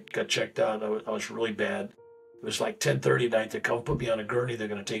before I got checked out, I was really bad. It was like 10:30 at night. They come put me on a gurney. They're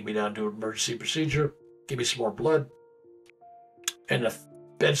going to take me down to an emergency procedure, give me some more blood. And the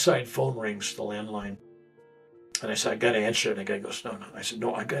bedside phone rings, the landline. And I said, I got to answer it. And the guy goes, no. I said,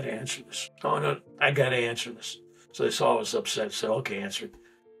 no, I got to answer this. No, I got to answer this. So they saw I was upset. I said, okay, answer it.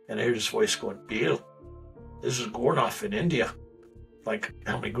 And I heard his voice going, Bill, this is Gurnoff in India. Like,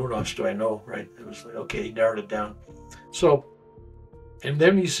 how many Gurnoffs do I know, right? It was like, okay, he narrowed it down. So, and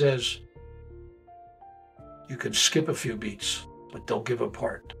then he says, you can skip a few beats, but don't give up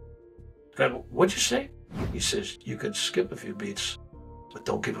heart. And I go, what'd you say? He says, you can skip a few beats, but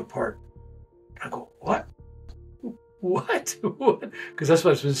don't give up heart. I go, what? What? Because that's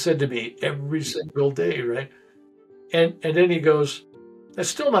what's been said to me every single day, right? And then he goes, that's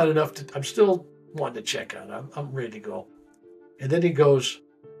still not enough. I'm still wanting to check out. I'm ready to go. And then he goes,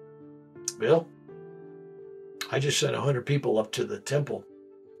 Bill, I just sent 100 people up to the temple.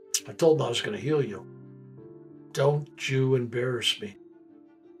 I told them I was going to heal you. Don't you embarrass me.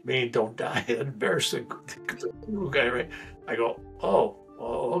 I mean, don't die. Embarrass the guy, right? I go, oh,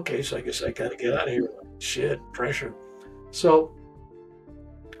 okay. So I guess I got to get out of here. Shit, pressure. So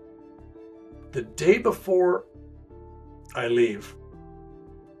the day before I leave,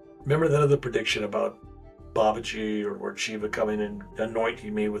 remember that other prediction about Babaji or Lord Shiva coming and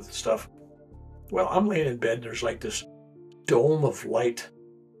anointing me with stuff? Well, I'm laying in bed. And there's like this dome of light,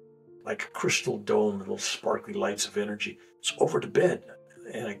 like a crystal dome, little sparkly lights of energy. It's over the bed,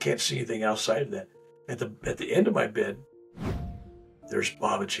 and I can't see anything outside of that. At the end of my bed, there's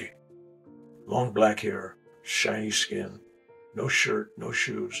Babaji. Long black hair, shiny skin, no shirt, no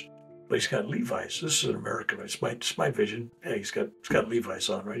shoes, but he's got Levi's. This is an American. It's my vision. Yeah, he's got Levi's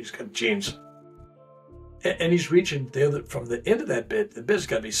on, right? He's got jeans. And he's reaching from the end of that bed. The bed's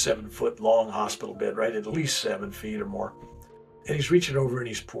got to be 7 foot long hospital bed, right? At least 7 feet or more. And he's reaching over and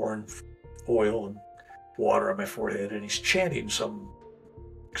he's pouring oil and water on my forehead, and he's chanting some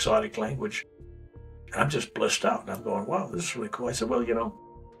exotic language. And I'm just blissed out, and I'm going, wow, this is really cool. I said, well,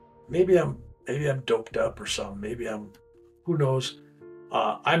 maybe I'm doped up or something. Who knows?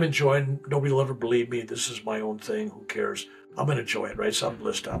 I'm enjoying. Nobody will ever believe me. This is my own thing. Who cares? I'm going to enjoy it, right? So I'm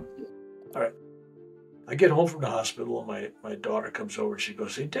blissed out. All right. I get home from the hospital, and my daughter comes over, and she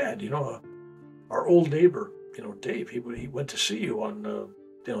goes, hey, Dad, our old neighbor, Dave, he went to see you on, the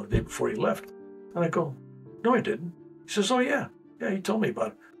day before he left. And I go, no, I didn't. He says, oh, yeah. Yeah, he told me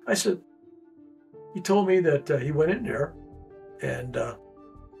about it. I said, he told me that he went in there, and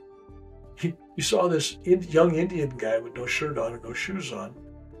you saw this young Indian guy with no shirt on and no shoes on,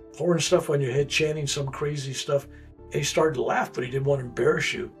 pouring stuff on your head, chanting some crazy stuff. And he started to laugh, but he didn't want to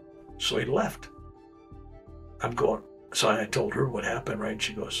embarrass you, so he left. I'm going, so I told her what happened, right? And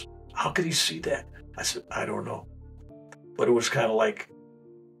she goes, how could he see that? I said, I don't know. But it was kind of like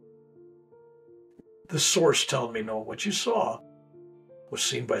the source telling me, no, what you saw was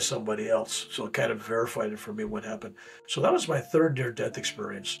seen by somebody else. So it kind of verified it for me what happened. So that was my third near-death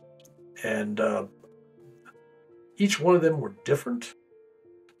experience. And each one of them were different.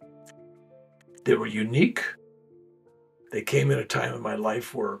 They were unique. They came at a time in my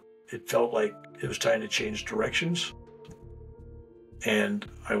life where it felt like it was time to change directions. And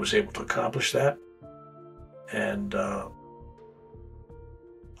I was able to accomplish that. And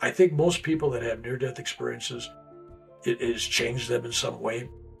I think most people that have near-death experiences, it has changed them in some way.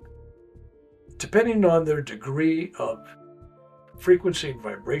 Depending on their degree of frequency and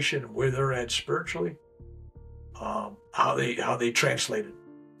vibration, where they're at spiritually, how they translate it.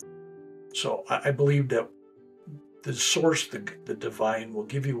 So I believe that the source, the divine, will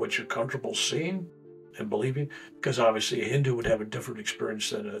give you what you're comfortable seeing and believing, because obviously a Hindu would have a different experience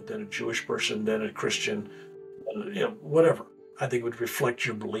than a Jewish person, than a Christian, whatever. I think it would reflect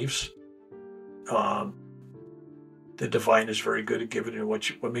your beliefs. The divine is very good at giving you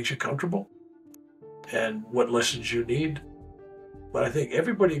what makes you comfortable and what lessons you need. But I think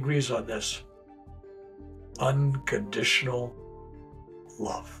everybody agrees on this: unconditional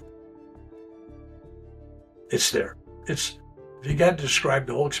love. It's there. If you got to describe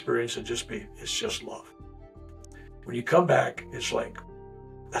the whole experience, it's just love. When you come back, it's like,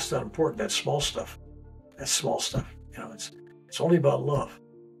 that's not important. That's small stuff. That's small stuff. It's only about love.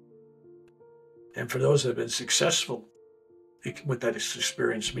 And for those that have been successful with that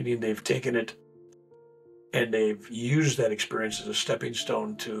experience, meaning they've taken it and they've used that experience as a stepping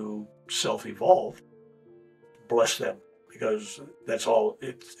stone to self-evolve, bless them. Because that's all,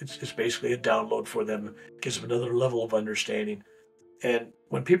 it's basically a download for them. It gives them another level of understanding. And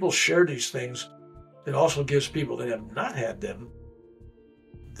when people share these things, it also gives people that have not had them,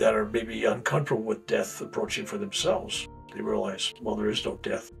 that are maybe uncomfortable with death approaching for themselves, they realize, well, there is no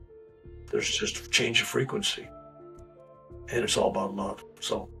death. There's just a change of frequency. And it's all about love.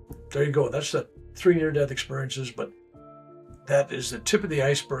 So there you go. That's the 3 near-death experiences, but that is the tip of the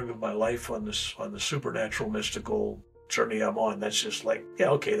iceberg of my life on the supernatural, mystical journey I'm on. That's just like, yeah,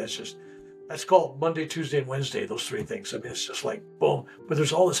 okay, that's called Monday, Tuesday, and Wednesday, those 3 things. I mean, it's just like, boom. But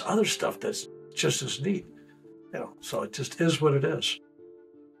there's all this other stuff that's just as neat. So it just is what it is.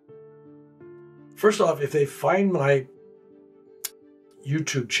 First off, if they find my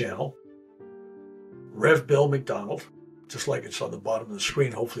YouTube channel, Rev Bill McDonald, just like it's on the bottom of the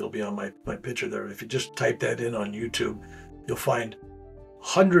screen, hopefully it'll be on my picture there. If you just type that in on YouTube, you'll find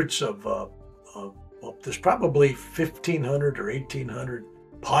hundreds of there's probably 1,500 or 1,800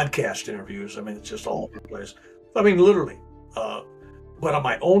 podcast interviews. I mean, it's just all over the place. I mean, literally. But on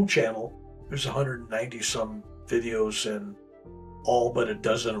my own channel, there's 190 some videos, and all but a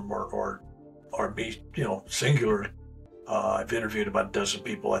dozen of them are me, singular. I've interviewed about a dozen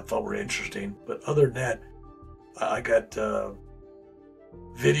people I thought were interesting. But other than that, I got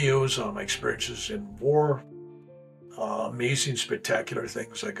videos on my experiences in war, amazing, spectacular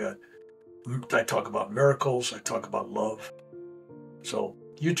things. I talk about miracles. I talk about love. So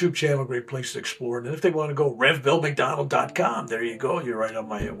YouTube channel, great place to explore. And if they want to go, RevBillMcDonald.com. There you go. You're right on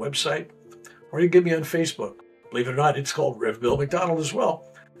my website. Or you can get me on Facebook. Believe it or not, it's called Rev Bill McDonald as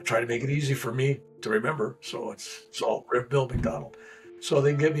well. I try to make it easy for me to remember. So it's all Rev Bill McDonald. So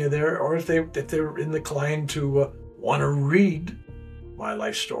they can get me there. Or if they're inclined to want to read my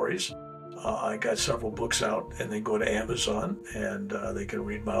life stories, I got several books out, and they go to Amazon and they can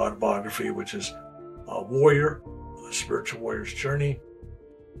read my autobiography, which is Warrior, A Spiritual Warrior's Journey.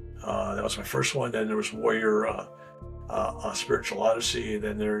 That was my first one. Then there was Warrior Spiritual Odyssey. And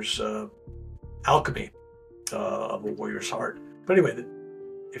then there's Alchemy of a Warrior's Heart. But anyway,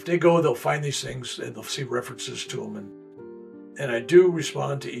 if they go, they'll find these things and they'll see references to them. And I do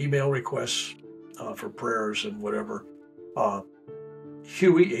respond to email requests for prayers and whatever.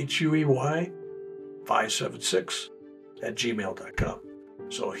 Huey, Huey, 576 at gmail.com.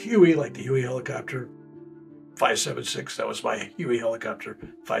 So Huey, like the Huey helicopter, 576, that was my Huey helicopter.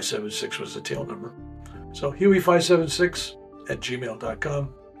 576 was the tail number. So Huey576 at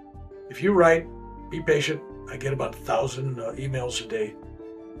gmail.com. If you write, be patient. I get about 1,000 emails a day,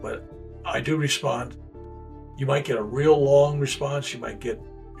 but I do respond. You might get a real long response. You might get,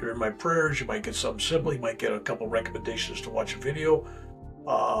 you're in my prayers. You might get something simple. You might get a couple recommendations to watch a video.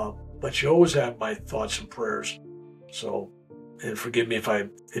 But you always have my thoughts and prayers. So, and forgive me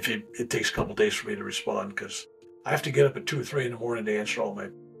if it takes a couple days for me to respond, because I have to get up at 2 or 3 in the morning to answer all my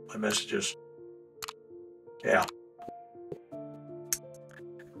messages. Yeah.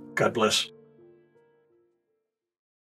 God bless.